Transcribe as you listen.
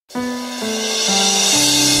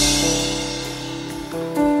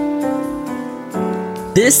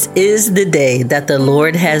This is the day that the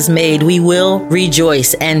Lord has made. We will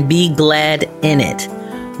rejoice and be glad in it.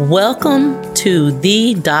 Welcome to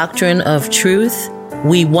the Doctrine of Truth.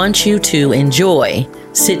 We want you to enjoy,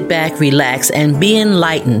 sit back, relax, and be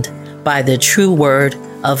enlightened by the true word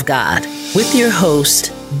of God with your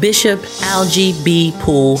host, Bishop Algie B.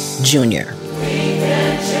 Poole, Jr.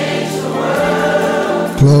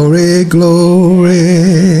 Glory,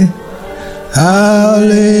 glory,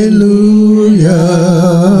 hallelujah.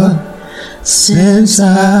 Since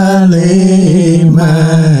I laid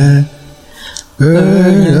my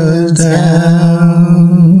burdens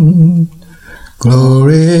down,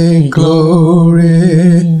 glory,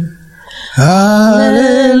 glory,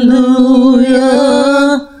 hallelujah.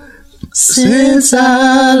 Since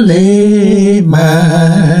I laid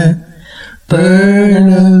my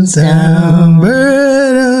burdens down,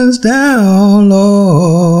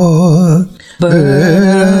 Lord,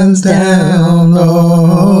 burdens down,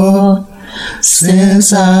 Lord.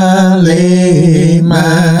 Since I laid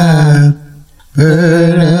my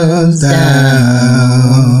burdens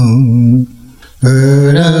down,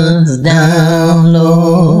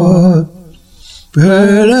 Lord,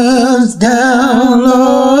 burdens down,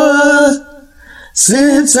 Lord.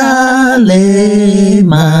 Since I laid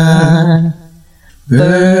my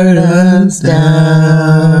burdens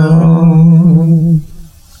down.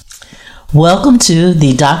 Welcome to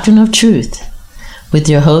the Doctrine of Truth with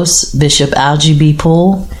your hosts, Bishop Algie B.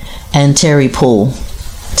 Poole and Terry Poole.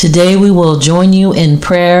 Today we will join you in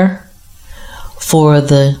prayer for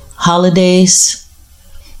the holidays,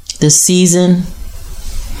 the season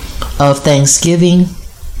of Thanksgiving.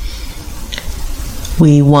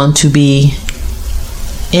 We want to be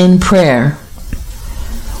in prayer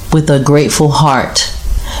with a grateful heart,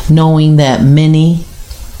 knowing that many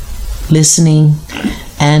listening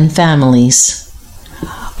and families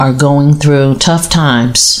are going through tough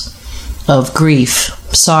times of grief,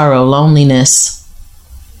 sorrow, loneliness,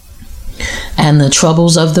 and the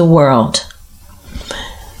troubles of the world.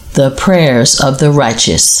 The prayers of the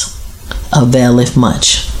righteous availeth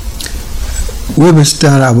much. We will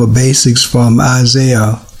start our basics from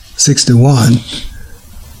Isaiah 61.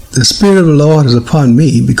 The Spirit of the Lord is upon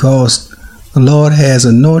me, because the Lord has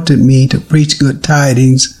anointed me to preach good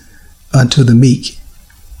tidings unto the meek.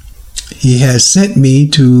 He has sent me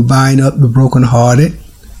to bind up the brokenhearted,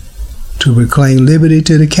 to proclaim liberty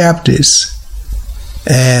to the captives,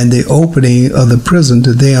 and the opening of the prison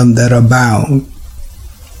to them that are bound,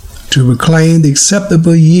 to proclaim the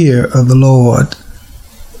acceptable year of the Lord,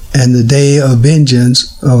 and the day of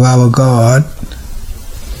vengeance of our God,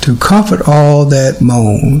 to comfort all that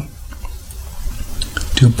mourn,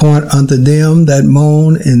 to point unto them that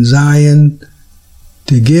mourn in Zion,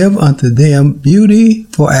 to give unto them beauty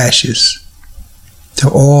for ashes, to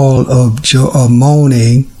all of joy of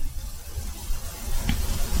mourning,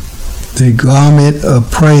 the garment of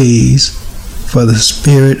praise for the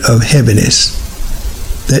spirit of heaviness,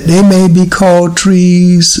 that they may be called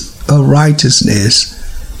trees of righteousness,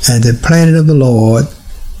 and the planting of the Lord,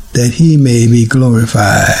 that he may be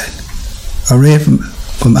glorified. I read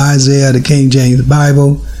from Isaiah, the King James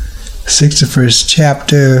Bible, 61st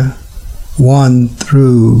chapter, 1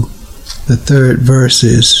 through the 3rd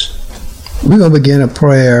verses. We're going to begin a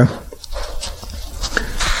prayer.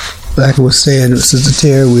 Like I was saying, Sister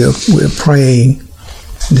Terry, we're praying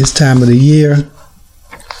this time of the year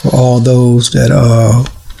for all those that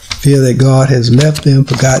feel that God has left them,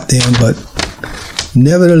 forgot them, but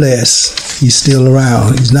nevertheless, he's still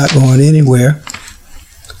around. He's not going anywhere.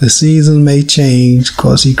 The season may change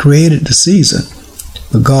because he created the season,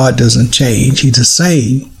 but God doesn't change. He's the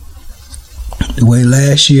same. The way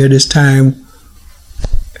last year, this time,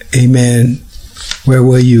 amen, where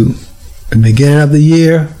were you? At the beginning of the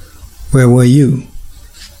year, where were you?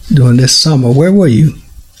 During this summer, where were you?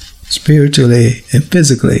 Spiritually and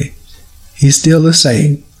physically, he's still the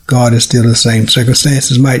same. God is still the same.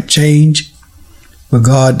 Circumstances might change, but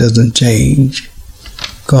God doesn't change,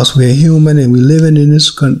 because we're human and we're living in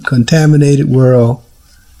this contaminated world.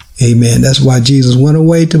 Amen. That's why Jesus went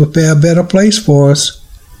away to prepare a better place for us,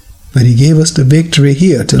 but he gave us the victory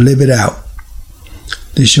here to live it out,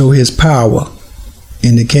 to show his power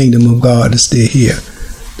in the kingdom of God is still here.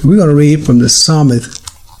 We're going to read from the Psalmist,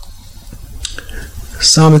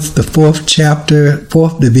 the 4th chapter,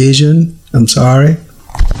 4th division, and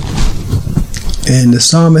the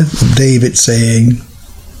Psalmist of David saying,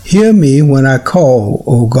 "Hear me when I call,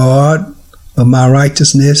 O God of my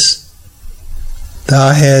righteousness.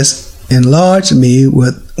 Thou hast enlarged me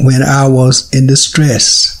when I was in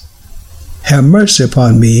distress. Have mercy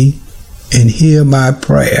upon me and hear my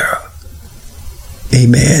prayer.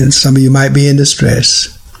 Amen. Some of you might be in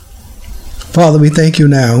distress. Father, we thank you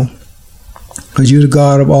now, because you're the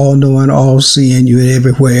God of all knowing, all seeing, you're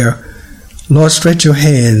everywhere. Lord, stretch your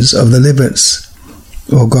hands of deliverance,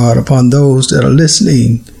 oh God, upon those that are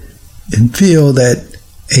listening and feel that,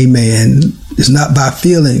 amen, it's not by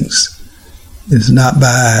feelings, it's not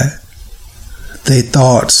by their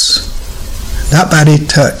thoughts, not by their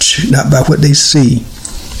touch, not by what they see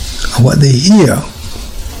or what they hear,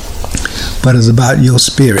 but it's about your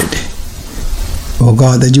spirit. Oh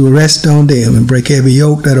God, that you will rest on them and break every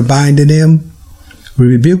yoke that are binding them. We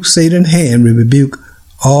rebuke Satan's hand. We rebuke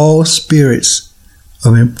all spirits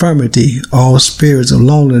of infirmity, all spirits of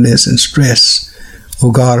loneliness and stress.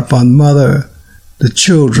 Oh God, upon mother, the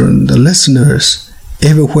children, the listeners,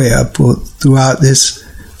 everywhere throughout this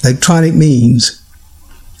electronic means.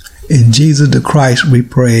 In Jesus the Christ we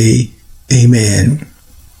pray. Amen.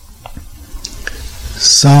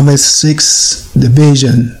 Psalmist 6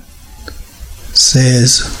 division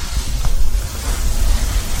says,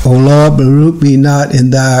 O Lord, rebuke me not in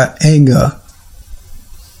thy anger.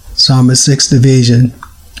 Psalmist 6 division,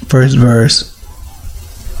 first verse.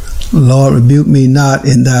 Lord, rebuke me not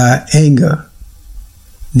in thy anger,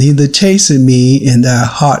 neither chasten me in thy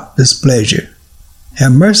hot displeasure.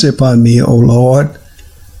 Have mercy upon me, O Lord,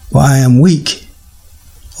 for I am weak.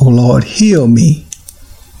 O Lord, heal me,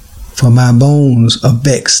 for my bones are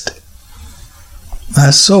vexed. My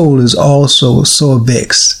soul is also sore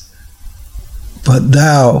vexed. But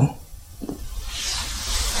thou,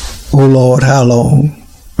 O Lord, how long?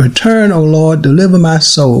 Return, O Lord, deliver my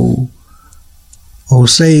soul. O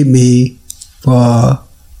save me for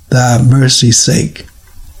thy mercy's sake.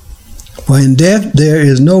 For in death there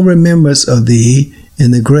is no remembrance of thee. In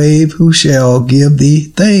the grave who shall give thee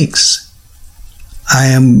thanks? I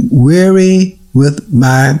am weary with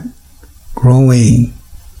my groaning.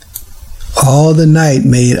 All the night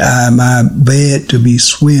made I my bed to be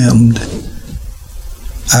swimmed.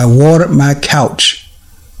 I watered my couch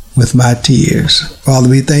with my tears. Father,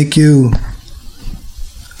 we thank you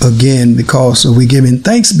again because we're giving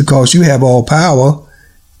thanks because you have all power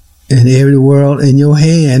in every world in your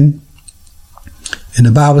hand. And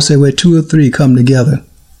the Bible says where 2 or 3 come together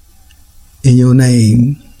in your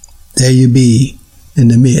name, there you be in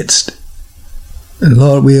the midst. And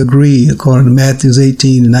Lord, we agree according to Matthew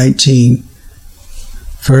 18 and 19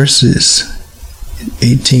 verses,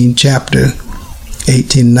 18 chapter,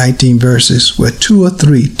 18 and 19 verses, where 2 or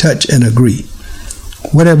 3 touch and agree.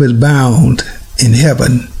 Whatever is bound in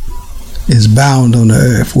heaven is bound on the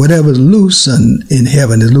earth. Whatever is loosened in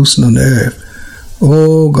heaven is loosened on the earth.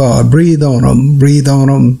 Oh God, breathe on them, breathe on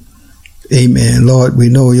them. Amen. Lord, we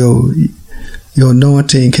know your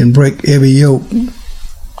anointing can break every yoke,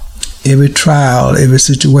 every trial, every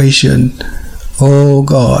situation. Oh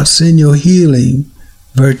God, send your healing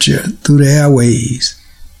virtue through the airways.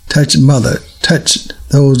 Touch mother, touch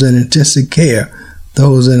those in intensive care,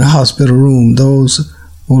 those in the hospital room, those,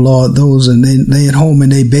 oh Lord, those laying home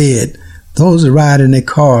in their bed, those that ride in their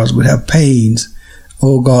cars would have pains.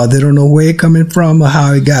 Oh God, they don't know where it's coming from or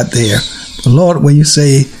how it got there. But Lord, when you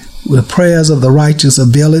say the prayers of the righteous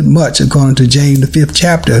avail it much, according to James the 5th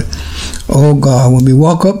chapter, oh God, when we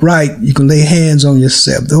walk upright, you can lay hands on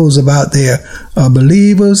yourself. Those about there are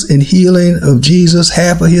believers in healing of Jesus,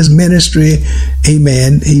 half of his ministry,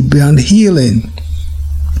 amen, he been healing.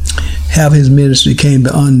 Half his ministry came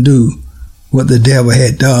to undo what the devil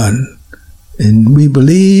had done. And we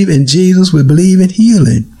believe in Jesus, we believe in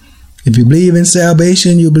healing. If you believe in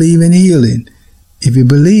salvation, you believe in healing. If you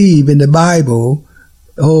believe in the Bible,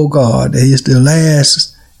 oh God, that is the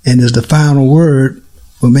last and is the final word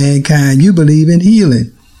for mankind, you believe in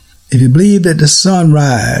healing. If you believe that the sun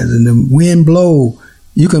rise and the wind blow,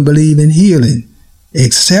 you can believe in healing.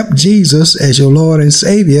 Accept Jesus as your Lord and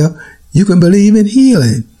Savior, you can believe in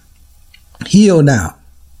healing. Heal now.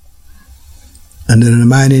 And in the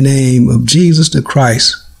mighty name of Jesus the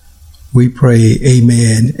Christ, we pray,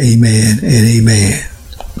 amen, amen, and amen.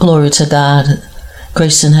 Glory to God.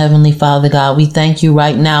 Gracious and Heavenly Father God, we thank you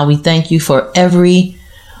right now. We thank you for every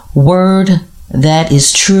word that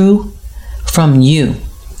is true from you.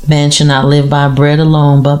 Man shall not live by bread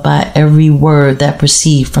alone, but by every word that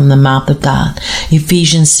proceeds from the mouth of God.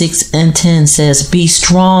 Ephesians 6 and 10 says, be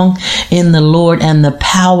strong in the Lord and the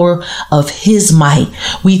power of his might.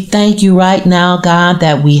 We thank you right now, God,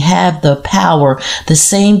 that we have the power, the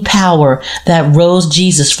same power that rose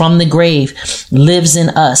Jesus from the grave lives in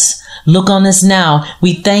us. Look on us now.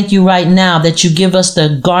 We thank you right now that you give us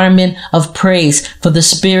the garment of praise for the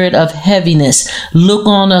spirit of heaviness. Look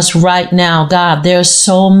on us right now, God. There are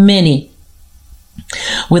so many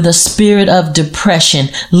with a spirit of depression,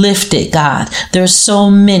 lift it, God. There's so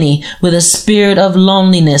many with a spirit of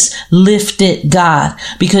loneliness, lift it, God,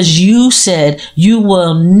 because you said you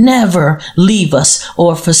will never leave us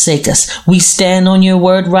or forsake us. We stand on your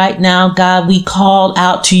word right now, God. We call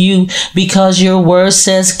out to you because your word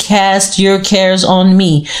says, cast your cares on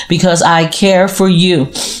me because I care for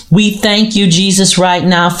you. We thank you, Jesus, right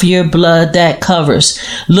now for your blood that covers.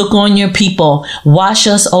 Look on your people. Wash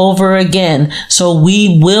us over again so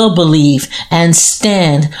we will believe and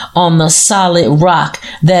stand on the solid rock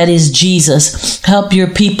that is Jesus. Help your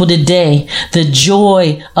people today. The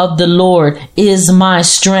joy of the Lord is my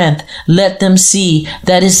strength. Let them see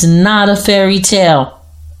that it's not a fairy tale.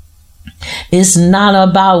 It's not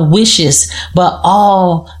about wishes, but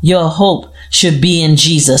all your hope should be in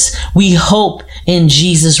Jesus. We hope in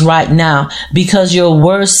Jesus right now because your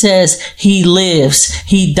word says he lives.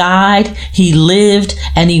 He died, he lived,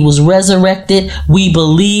 and he was resurrected. We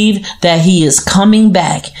believe that he is coming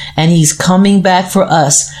back and he's coming back for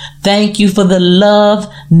us. Thank you for the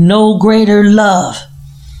love, no greater love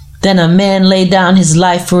than a man lay down his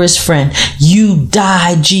life for his friend. You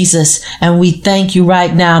died, Jesus, and we thank you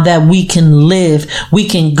right now that we can live. We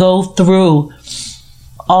can go through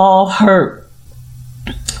all hurt,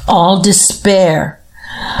 all despair,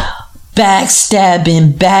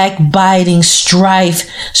 backstabbing, backbiting, strife.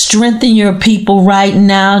 Strengthen your people right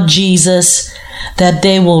now, Jesus, that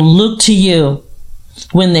they will look to you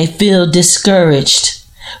when they feel discouraged,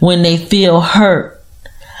 when they feel hurt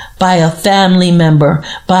by a family member,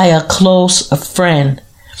 by a close friend,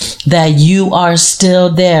 that you are still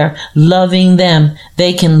there loving them.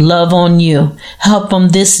 They can love on you. Help them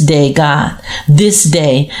this day, God. This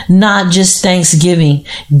day, not just Thanksgiving.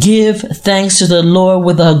 Give thanks to the Lord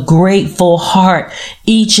with a grateful heart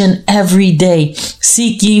each and every day.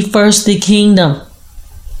 Seek ye first the kingdom,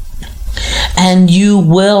 and you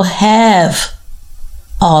will have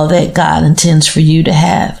all that God intends for you to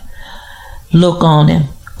have. Look on him.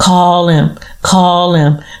 Call him. Call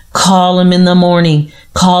him. Call him in the morning.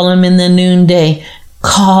 Call him in the noonday.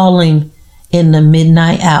 Call him in the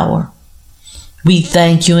midnight hour. We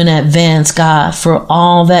thank you in advance, God, for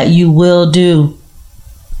all that you will do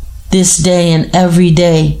this day and every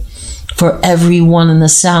day for everyone in the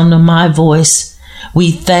sound of my voice. We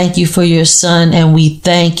thank you for your son, and we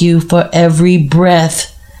thank you for every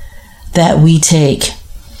breath that we take.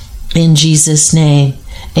 In Jesus' name,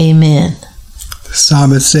 amen. The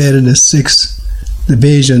psalmist said in the 6th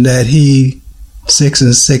division that 6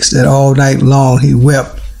 and 6, that all night long he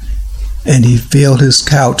wept and he filled his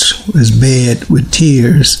couch, his bed with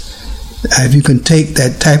tears. If you can take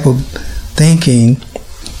that type of thinking,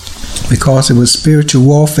 because it was spiritual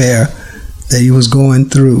warfare that he was going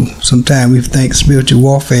through. Sometimes we think spiritual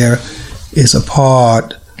warfare is a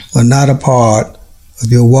part or not a part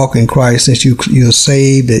of your walk in Christ. Since you're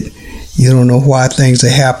saved, that you don't know why things are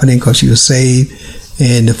happening because you're saved,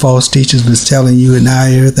 and the false teachers was telling you and now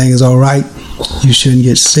everything is all right. You shouldn't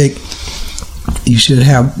get sick. You should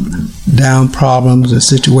have down problems and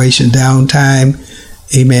situation, downtime.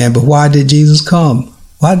 Amen. But why did Jesus come?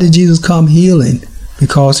 Why did Jesus come healing?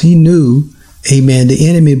 Because he knew, amen, the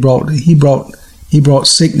enemy brought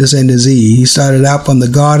sickness and disease. He started out from the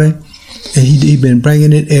garden, and he'd been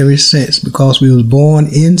bringing it ever since, because we was born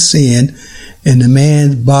in sin, and the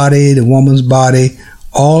man's body, the woman's body,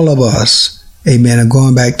 all of us, amen, are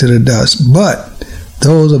going back to the dust. But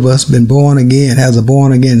those of us been born again, has a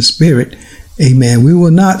born again spirit, amen, we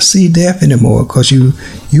will not see death anymore, because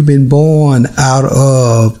you've been born out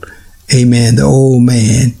of, amen, the old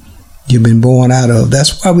man. You've been born out of.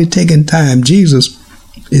 That's why we're taking time. Jesus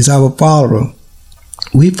is our follower.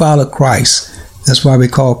 We follow Christ. That's why we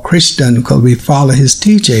call Christian, because we follow his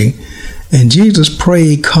teaching. And Jesus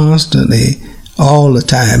prayed constantly all the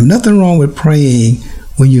time. Nothing wrong with praying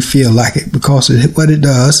when you feel like it, because what it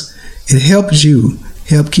does, it helps you,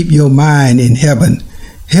 help keep your mind in heaven,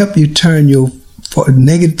 help you turn your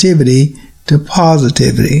negativity to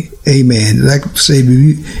positivity. Amen. Like I say,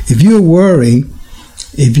 if you're worrying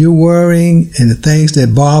and the things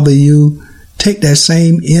that bother you, take that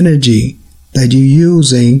same energy that you're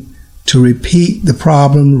using to repeat the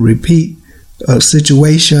problem, repeat a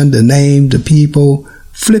situation, the name, the people,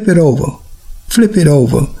 flip it over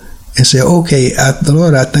and say, okay,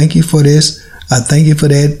 Lord, I thank you for this. I thank you for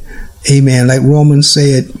that. Amen. Like Romans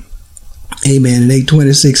said, amen, in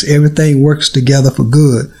 8:26, everything works together for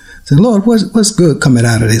good. So Lord, what's good coming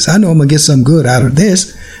out of this? I know I'm going to get some good out of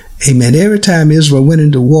this. Amen. Every time Israel went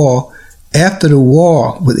into war, after the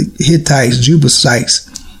war with the Hittites, Jebusites,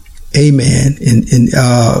 amen, and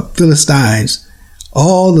Philistines,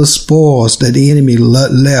 all the spoils that the enemy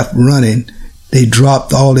left running, they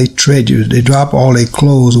dropped all their treasures. They dropped all their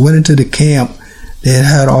clothes, went into the camp. They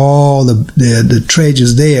had all the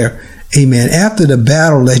treasures there. Amen. After the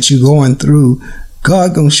battle that you're going through,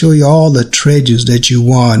 God gonna show you all the treasures that you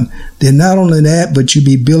won. Then not only that, but you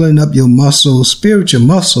be building up your muscles, spiritual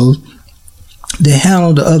muscles, to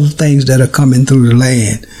handle the other things that are coming through the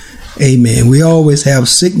land. Amen. We always have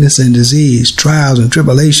sickness and disease, trials and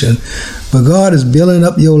tribulation, but God is building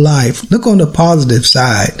up your life. Look on the positive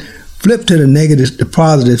side. Flip to the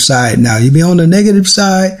positive side now. You be on the negative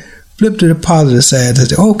side, flip to the positive side.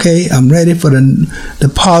 Say, okay, I'm ready for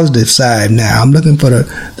the positive side now. I'm looking for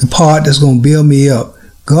the part that's going to build me up.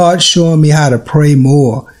 God's showing me how to pray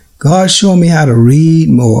more. God's showing me how to read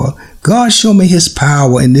more. God showed me his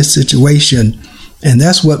power in this situation. And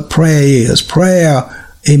that's what prayer is. Prayer,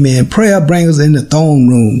 amen. Prayer brings us in the throne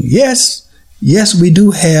room. Yes, we do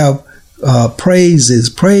have praises.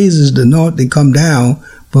 Praises, the anointing come down.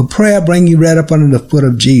 But prayer bring you right up under the foot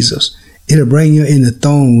of Jesus. It'll bring you in the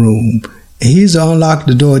throne room. And he's to unlock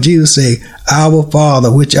the door. Jesus say, Our Father,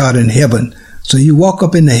 which art in heaven. So you walk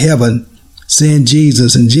up into heaven, saying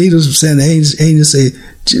Jesus. And Jesus saying, the angel say,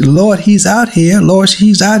 Lord, he's out here. Lord,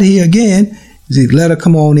 he's out here again. He said, let her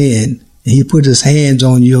come on in. And he put his hands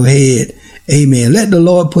on your head. Amen. Let the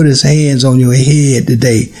Lord put his hands on your head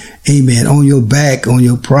today. Amen. On your back, on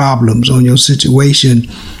your problems, on your situation.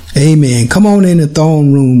 Amen. Come on in the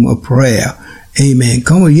throne room of prayer. Amen.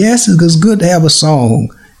 Come on. Yes, it's good to have a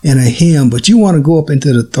song and a hymn, but you want to go up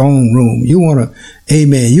into the throne room. You want to,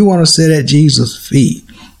 amen. You want to sit at Jesus' feet.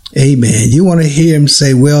 Amen. You want to hear him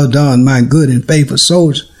say, well done, my good and faithful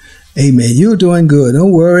soldier. Amen. You're doing good.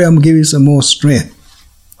 Don't worry. I'm going to give you some more strength.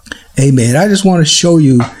 Amen. I just want to show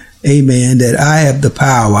you, amen, that I have the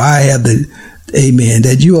power. I have amen,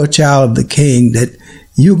 that you are a child of the King, that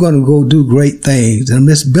you're going to go do great things. And I'm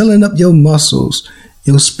just building up your muscles,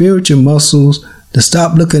 your spiritual muscles, to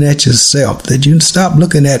stop looking at yourself, that you stop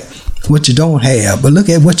looking at what you don't have, but look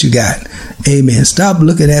at what you got. Amen. Stop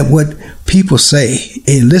looking at what people say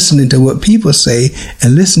and listening to what people say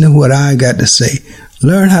and listen to what I got to say.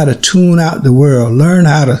 Learn how to tune out the world. Learn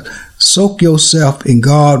how to soak yourself in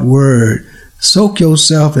God's word. Soak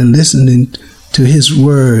yourself in listening to his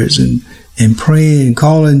words and praying and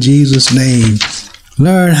calling Jesus' name.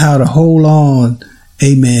 Learn how to hold on.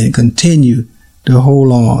 Amen. Continue to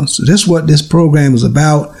hold on. So that's what this program is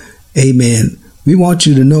about. Amen. We want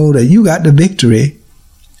you to know that you got the victory.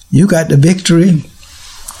 You got the victory.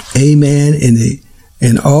 Amen.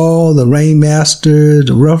 And all the ringmaster,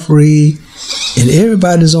 the referee, and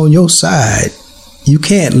everybody's on your side. You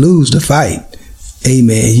can't lose the fight.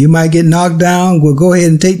 Amen. You might get knocked down. Well, go ahead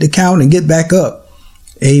and take the count and get back up.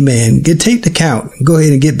 Amen. Take the count. Go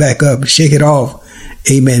ahead and get back up. Shake it off.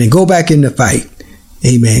 Amen. And go back in the fight.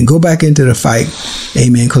 Amen. Go back into the fight.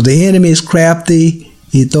 Amen. Because the enemy is crafty.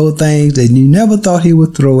 He throw things that you never thought he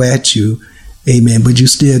would throw at you. Amen. But you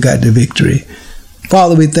still got the victory.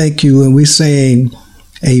 Father, we thank you, and we're saying,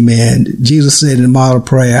 amen. Jesus said in the model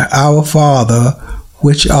prayer, Our Father,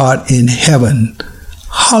 which art in heaven,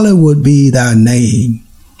 hallowed be thy name.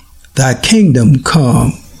 Thy kingdom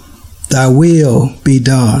come. Thy will be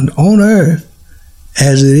done on earth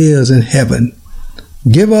as it is in heaven.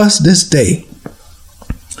 Give us this day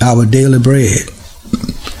our daily bread,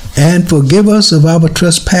 and forgive us of our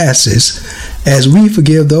trespasses as we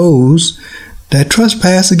forgive those that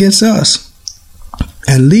trespass against us.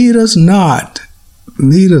 And lead us not.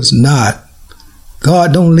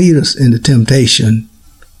 God, don't lead us into temptation,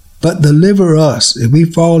 but deliver us. If we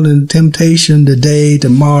fall into temptation today,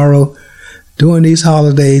 tomorrow, during these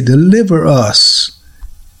holidays, deliver us.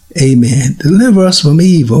 Amen. Deliver us from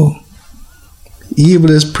evil. Evil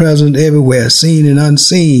is present everywhere, seen and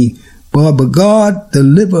unseen. But God,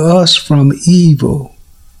 deliver us from evil.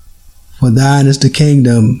 For thine is the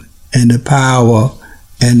kingdom and the power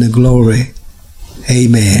and the glory.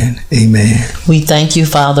 Amen. Amen. We thank you,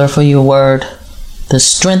 Father, for your word, the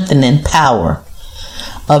strengthening power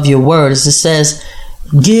of your word. As it says,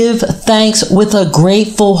 give thanks with a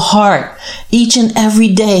grateful heart each and every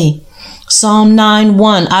day. Psalm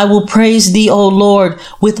 9:1, I will praise thee, O Lord,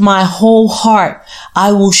 with my whole heart.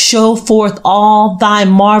 I will show forth all thy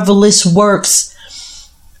marvelous works.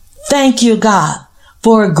 Thank you, God,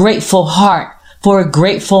 for a grateful heart, for a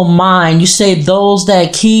grateful mind. You say those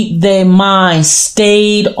that keep their mind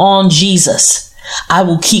stayed on Jesus, I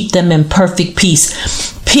will keep them in perfect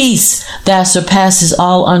peace. Peace that surpasses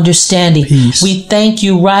all understanding. Peace. We thank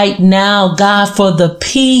you right now, God, for the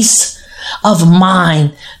peace of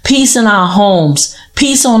mind, peace in our homes,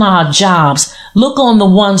 peace on our jobs. Look on the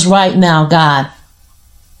ones right now, God,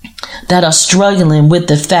 that are struggling with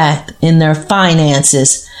the fact in their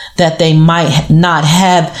finances that they might not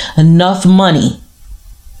have enough money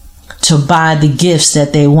to buy the gifts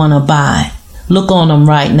that they want to buy. Look on them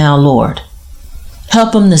right now, Lord.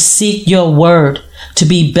 Help them to seek your word to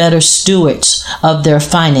be better stewards of their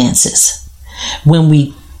finances. When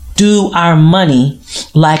we do our money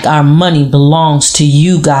like our money belongs to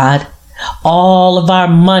you, God, all of our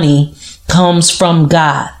money comes from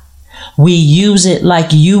God. We use it like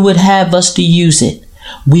you would have us to use it.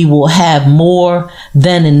 We will have more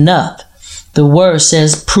than enough. The word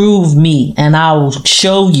says, prove me and I will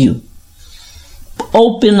show you.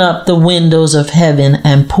 Open up the windows of heaven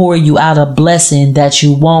and pour you out a blessing that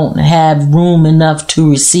you won't have room enough to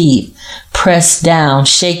receive. Pressed down,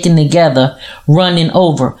 shaken together, running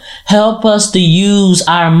over. Help us to use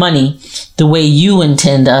our money the way you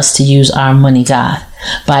intend us to use our money, God,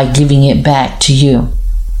 by giving it back to you.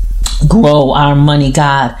 Grow our money,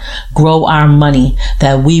 God. Grow our money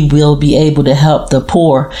that we will be able to help the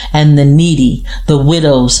poor and the needy, the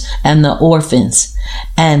widows and the orphans.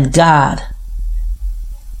 And God,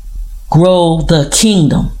 grow the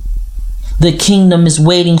kingdom. The kingdom is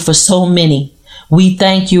waiting for so many. We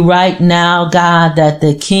thank you right now, God, that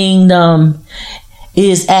the kingdom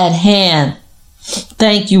is at hand.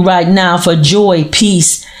 Thank you right now for joy,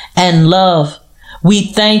 peace, and love. We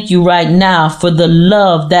thank you right now for the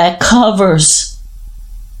love that covers.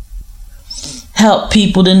 Help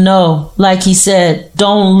people to know, like he said,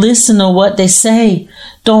 don't listen to what they say.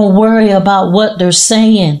 Don't worry about what they're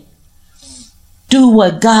saying. Do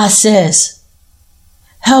what God says.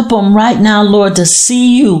 Help them right now, Lord, to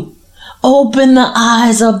see you. Open the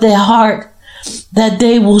eyes of their heart that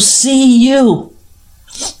they will see you.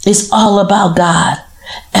 It's all about God.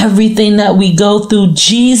 Everything that we go through,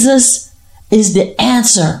 Jesus is the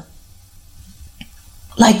answer.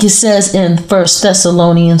 Like it says in 1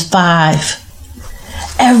 Thessalonians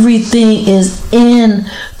 5. Everything is in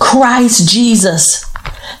Christ Jesus.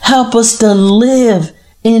 Help us to live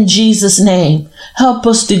in Jesus' name. Help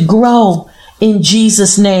us to grow in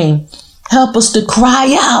Jesus' name. Help us to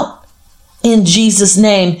cry out in Jesus'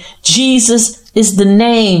 name. Jesus is the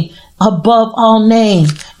name above all name.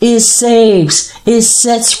 It saves, it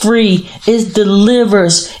sets free, it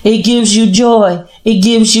delivers, it gives you joy, it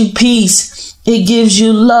gives you peace, it gives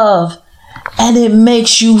you love, and it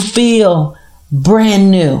makes you feel brand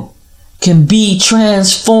new. Can be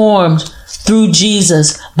transformed through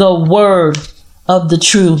Jesus, the word of the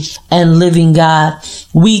true and living God.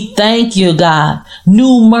 We thank you, God.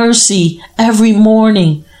 New mercy every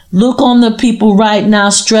morning. Look on the people right now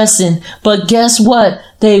stressing, but guess what?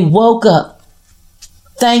 They woke up.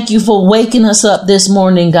 Thank you for waking us up this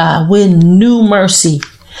morning, God, with new mercy,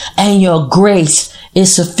 and your grace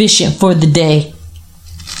is sufficient for the day.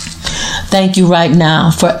 Thank you right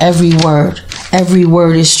now for every word. Every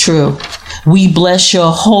word is true. We bless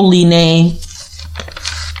your holy name.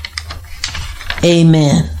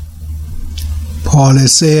 Amen. Paul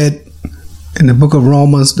has said in the book of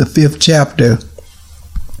Romans, the 5th chapter,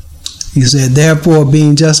 he said, therefore,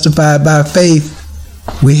 being justified by faith,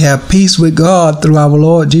 we have peace with God through our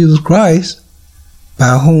Lord Jesus Christ,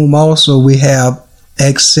 by whom also we have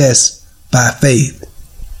access by faith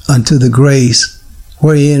unto the grace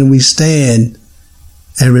wherein we stand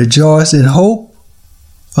and rejoice in hope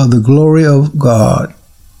of the glory of God.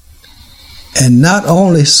 And not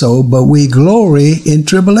only so, but we glory in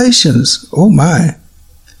tribulations. Oh my.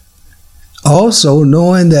 Also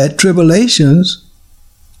knowing that tribulations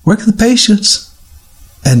work the patience,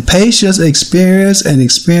 and patience experience, and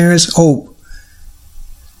experience hope,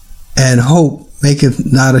 and hope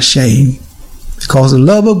maketh not ashamed, because the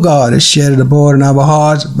love of God is shed abroad in our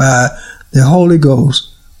hearts by the Holy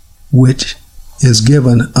Ghost, which is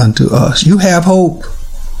given unto us. You have hope.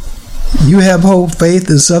 You have hope. Faith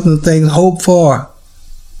is something things hope for.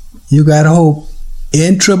 You got hope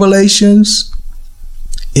in tribulations,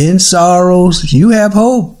 in sorrows. You have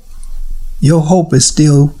hope. Your hope is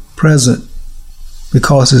still present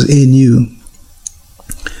because it's in you.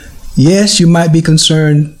 Yes, you might be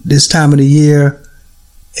concerned this time of the year.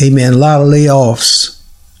 Amen. A lot of layoffs.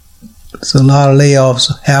 There's a lot of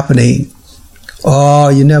layoffs happening. Oh,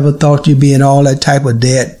 you never thought you'd be in all that type of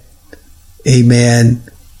debt. Amen.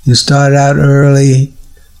 You started out early,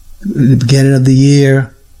 at the beginning of the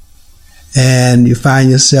year, and you find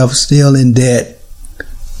yourself still in debt.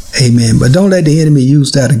 Amen. But don't let the enemy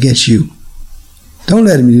use that against you. Don't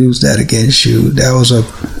let him use that against you. That was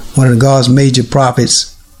one of God's major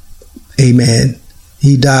prophets. Amen.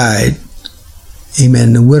 He died.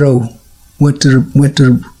 Amen. The widow went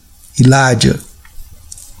to Elijah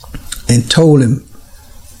and told him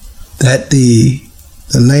that the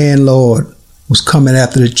the landlord was coming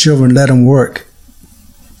after the children, let them work.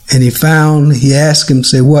 And he asked him,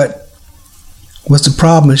 say, what's the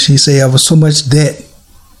problem? She said, I was so much debt.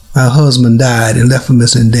 My husband died and left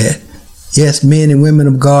us in debt. Yes, men and women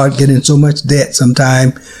of God get in so much debt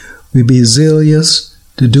sometimes. We be zealous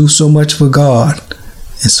to do so much for God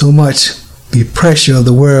and so much be pressure of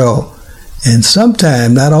the world. And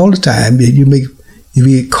sometimes, not all the time, you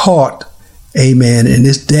get caught, amen, in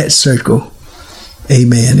this debt circle.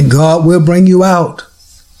 Amen. And God will bring you out.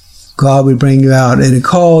 God will bring you out. And it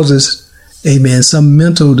causes, amen, some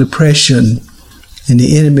mental depression. And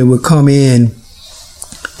the enemy will come in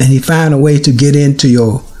and he find a way to get into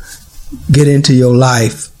your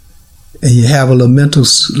life. And you have a little mental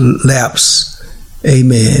lapse.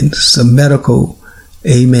 Amen. Some medical,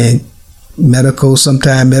 amen.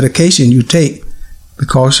 Sometimes medication you take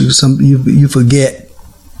because you forget.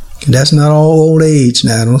 And that's not all old age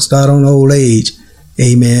now. Don't start on old age.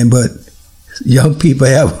 Amen. But young people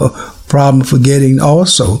have a problem forgetting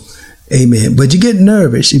also. Amen. But you get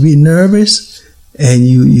nervous. You be nervous and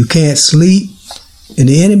you can't sleep. And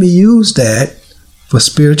the enemy used that for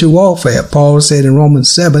spiritual warfare. Paul said in Romans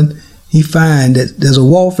 7, he find that there's a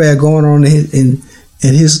warfare going on in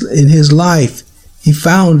his life. He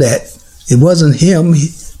found that it wasn't him.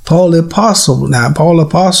 Paul the Apostle. Now, Paul the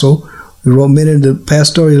Apostle, we wrote many of the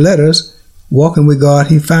pastoral letters, walking with God.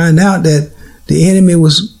 He found out that the enemy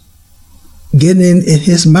was getting in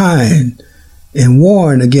his mind and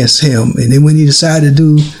warring against him. And then when he decided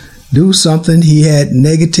to do something, he had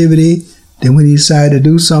negativity. Then when he decided to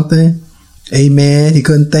do something, amen, he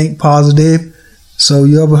couldn't think positive. So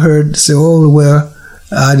you ever heard say, oh, well,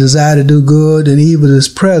 I desire to do good and evil is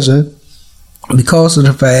present because of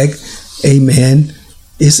the fact, amen,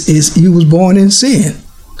 you was born in sin.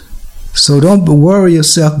 So don't worry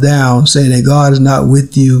yourself down saying that God is not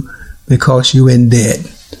with you because you're in debt.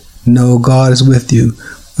 No, God is with you.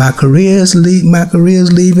 My career is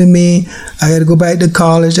leaving me. I got to go back to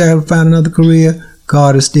college. I got to find another career.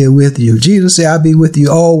 God is still with you. Jesus said, I'll be with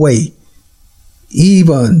you always,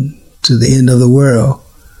 even to the end of the world.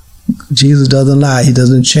 Jesus doesn't lie. He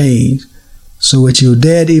doesn't change. So with your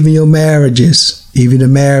debt, even the marriages,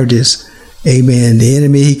 amen. The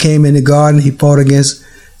enemy, he came in the garden. He fought against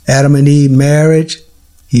Adam and Eve marriage.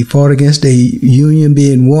 He fought against the union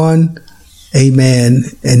being one. Amen.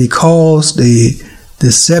 And he caused the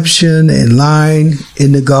deception and lying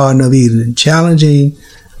in the Garden of Eden, challenging,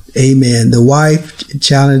 amen, the wife,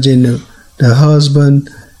 challenging the husband.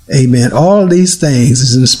 Amen. All of these things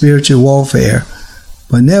is in spiritual warfare.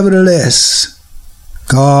 But nevertheless,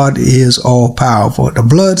 God is all powerful. The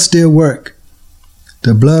blood still works.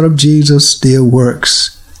 The blood of Jesus still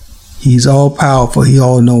works. He's all powerful. He's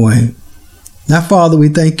all knowing. Now, Father, we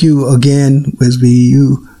thank you again as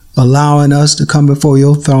you allowing us to come before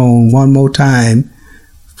your throne one more time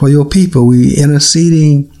for your people. We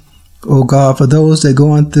interceding, oh God, for those that are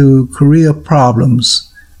going through career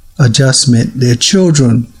problems, adjustment, their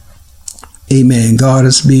children. Amen. God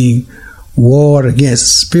is being warred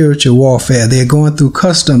against, spiritual warfare. They're going through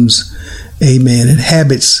customs, amen, and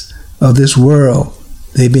habits of this world.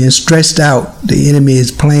 They're being stressed out. The enemy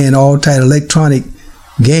is playing all type of electronic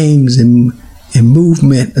games and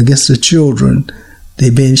movement against the children.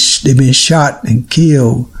 They've been shot and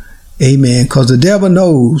killed, amen, because the devil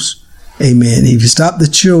knows, amen, if you stop the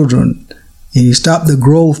children and you stop the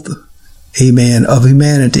growth, amen, of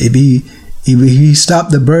humanity, if he stop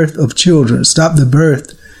the birth of children, stop the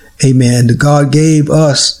birth, amen, that God gave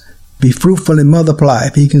us, be fruitful and multiply.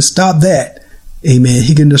 If he can stop that, amen,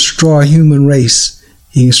 he can destroy human race.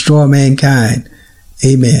 He can destroy mankind.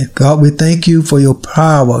 Amen. God, we thank you for your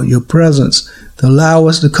power, your presence, to allow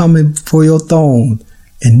us to come in before your throne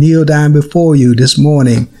and kneel down before you this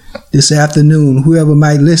morning, this afternoon, whoever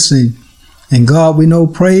might listen. And God, we know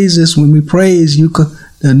praise is when we praise you,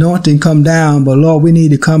 the anointing come down, but Lord, we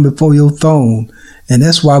need to come before your throne. And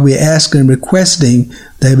that's why we're asking, requesting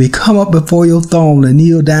that we come up before your throne and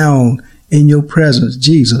kneel down in your presence,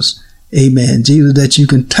 Jesus. Amen. Jesus, that you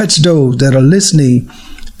can touch those that are listening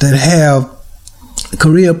that have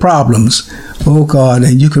career problems, oh God,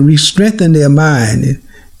 and you can re-strengthen their mind.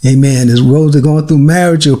 Amen. As those that are going through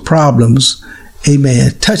marital problems,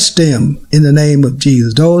 amen, touch them in the name of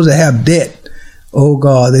Jesus. Those that have debt, oh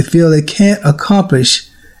God, they feel they can't accomplish,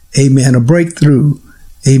 amen, a breakthrough,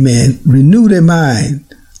 amen, renew their mind.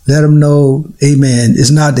 Let them know, amen,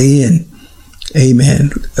 it's not the end.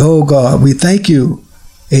 Amen. Oh God, we thank you.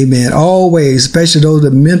 Amen. Always, especially those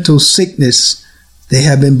with mental sickness, they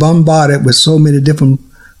have been bombarded with so many different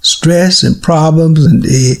stress and problems, and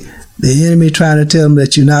the enemy trying to tell them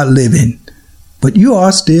that you're not living. But you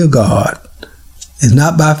are still God. It's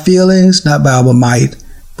not by feelings, not by our might,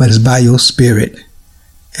 but it's by your spirit.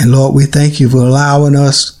 And Lord, we thank you for allowing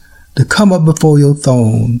us to come up before your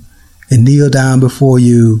throne and kneel down before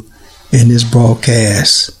you in this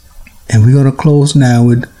broadcast. And we're going to close now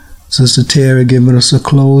with Sister Terry giving us a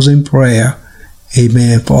closing prayer.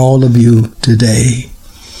 Amen. For all of you today.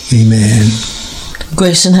 Amen.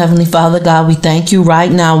 Gracious and Heavenly Father God, we thank you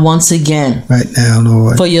right now once again. Right now,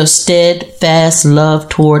 Lord. For your steadfast love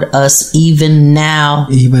toward us even now.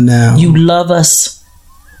 Even now. You love us.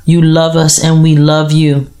 You love us and we love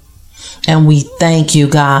you. And we thank you,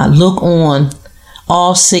 God. Look on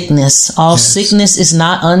all sickness. All sickness is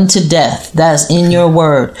not unto death. That's in your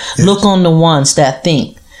word. Yes. Look on the ones that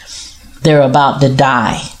think they're about to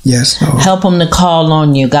die. Yes, Lord. Help them to call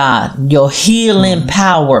on you, God. Your healing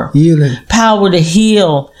power. Healing. Power to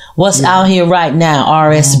heal what's out here right now.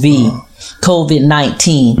 RSV,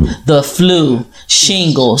 COVID-19, the flu,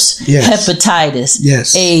 shingles,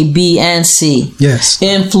 hepatitis, A, B, and C. Yes.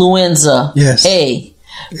 Influenza, A.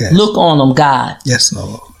 Yes. Look on them, God. Yes,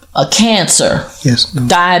 Lord. A cancer. Yes, Lord.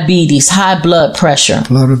 Diabetes, high blood pressure.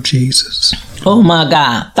 Blood of Jesus. Oh, my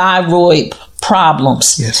God. Thyroid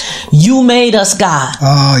problems. Yes. You made us, God.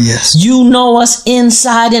 Oh, yes. You know us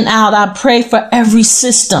inside and out. I pray for every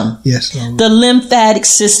system. Yes, Lord. The lymphatic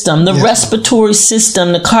system, the respiratory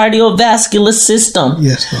system, the cardiovascular system,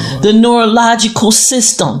 yes, Lord. The neurological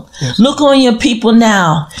system. Yes. Look on your people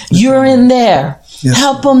now. You're in there. Yes.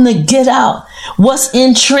 Help them to get out what's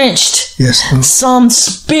entrenched. Yes, Lord. Some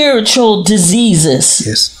spiritual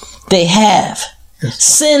diseases they have. Yes.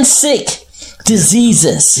 Sin sick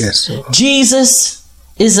diseases. Yes, Lord. Jesus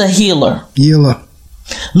is a healer. Healer.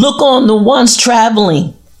 Look on the ones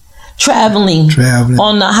traveling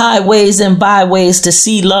on the highways and byways to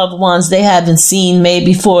see loved ones they haven't seen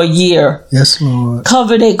maybe for a year. Yes, Lord.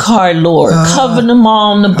 Cover their car, Lord. Cover them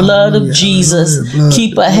all in the blood of Jesus.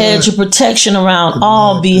 Keep a hedge of protection around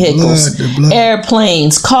all vehicles,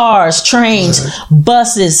 airplanes, cars, trains,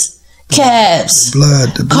 buses, cabs,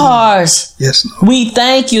 cars. Yes, Lord. We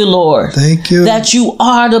thank you, Lord. Thank you. That you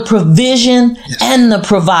are the provision and the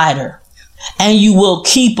provider. And you will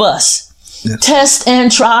keep us. Yes. Tests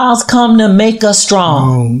and trials come to make us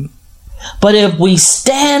strong. But if we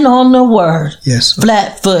stand on the word,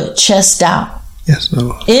 flat foot, chest out,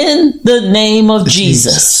 Lord. In the name of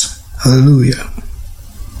Jesus. Hallelujah.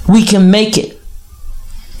 We can make it.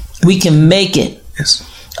 We can make it. Yes.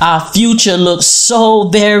 Our future looks so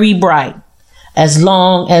very bright as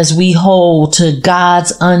long as we hold to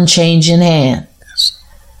God's unchanging hand. Yes.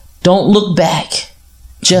 Don't look back.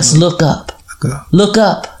 Just look up. Look up. Look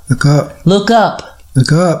up. Look up.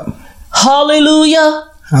 Look up. Hallelujah.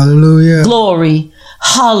 Hallelujah. Glory.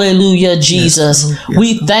 Hallelujah, Jesus. Yes,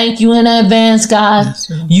 we thank you in advance, God.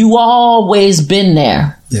 Yes, you always been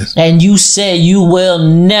there. Yes. And you said you will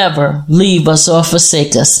never leave us or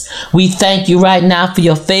forsake us. We thank you right now for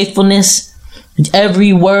your faithfulness.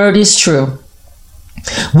 Every word is true.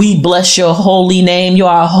 We bless your holy name. You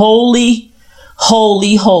are holy,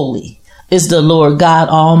 holy, holy is the Lord God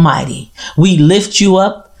Almighty. We lift you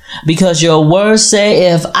up because your words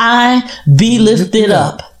say, if I be lifted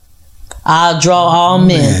up, I'll draw all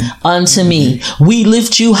men unto me. We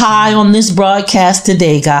lift you high on this broadcast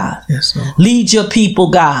today, God. Yes, Lord. Lead your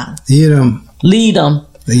people, God. Lead them. Lead them.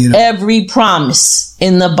 Every promise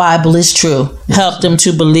in the Bible is true. Yes. Help them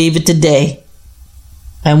to believe it today.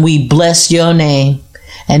 And we bless your name.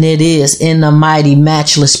 And it is in the mighty,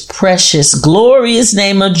 matchless, precious, glorious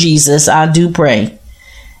name of Jesus, I do pray.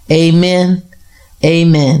 Amen,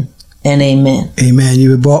 amen, and amen. Amen.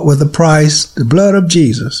 You were bought with a price, the blood of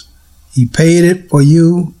Jesus. He paid it for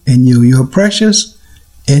you and you. You're precious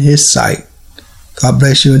in his sight. God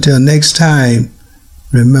bless you. Until next time,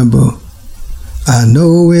 remember, I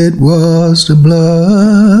know it was the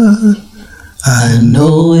blood. I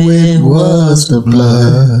know it was the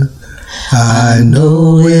blood. I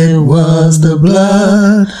know it was the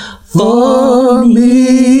blood for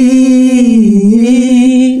me.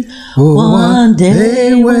 One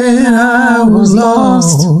day when I was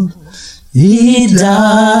lost, he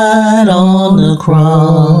died on the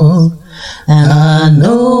cross. And I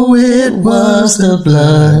know it was the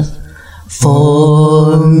blood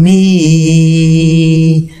for me.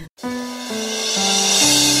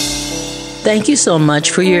 Thank you so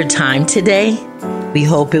much for your time today. We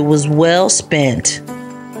hope it was well spent.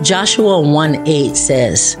 Joshua 1:8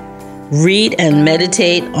 says, read and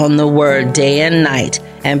meditate on the word day and night,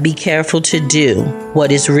 and be careful to do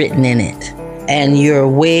what is written in it, and your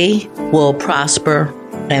way will prosper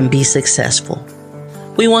and be successful.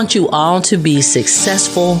 We want you all to be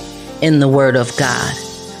successful in the word of God.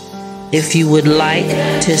 If you would like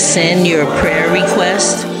to send your prayer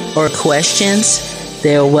requests or questions,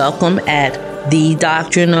 they're welcome at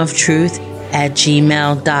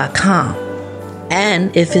thedoctrineoftruth@gmail.com.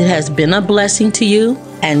 And if it has been a blessing to you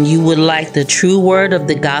and you would like the true word of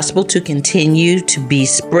the gospel to continue to be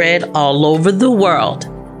spread all over the world,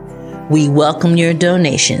 we welcome your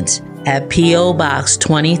donations at P.O. Box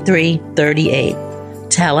 2338,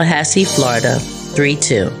 Tallahassee, Florida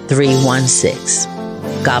 32316.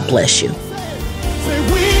 God bless you.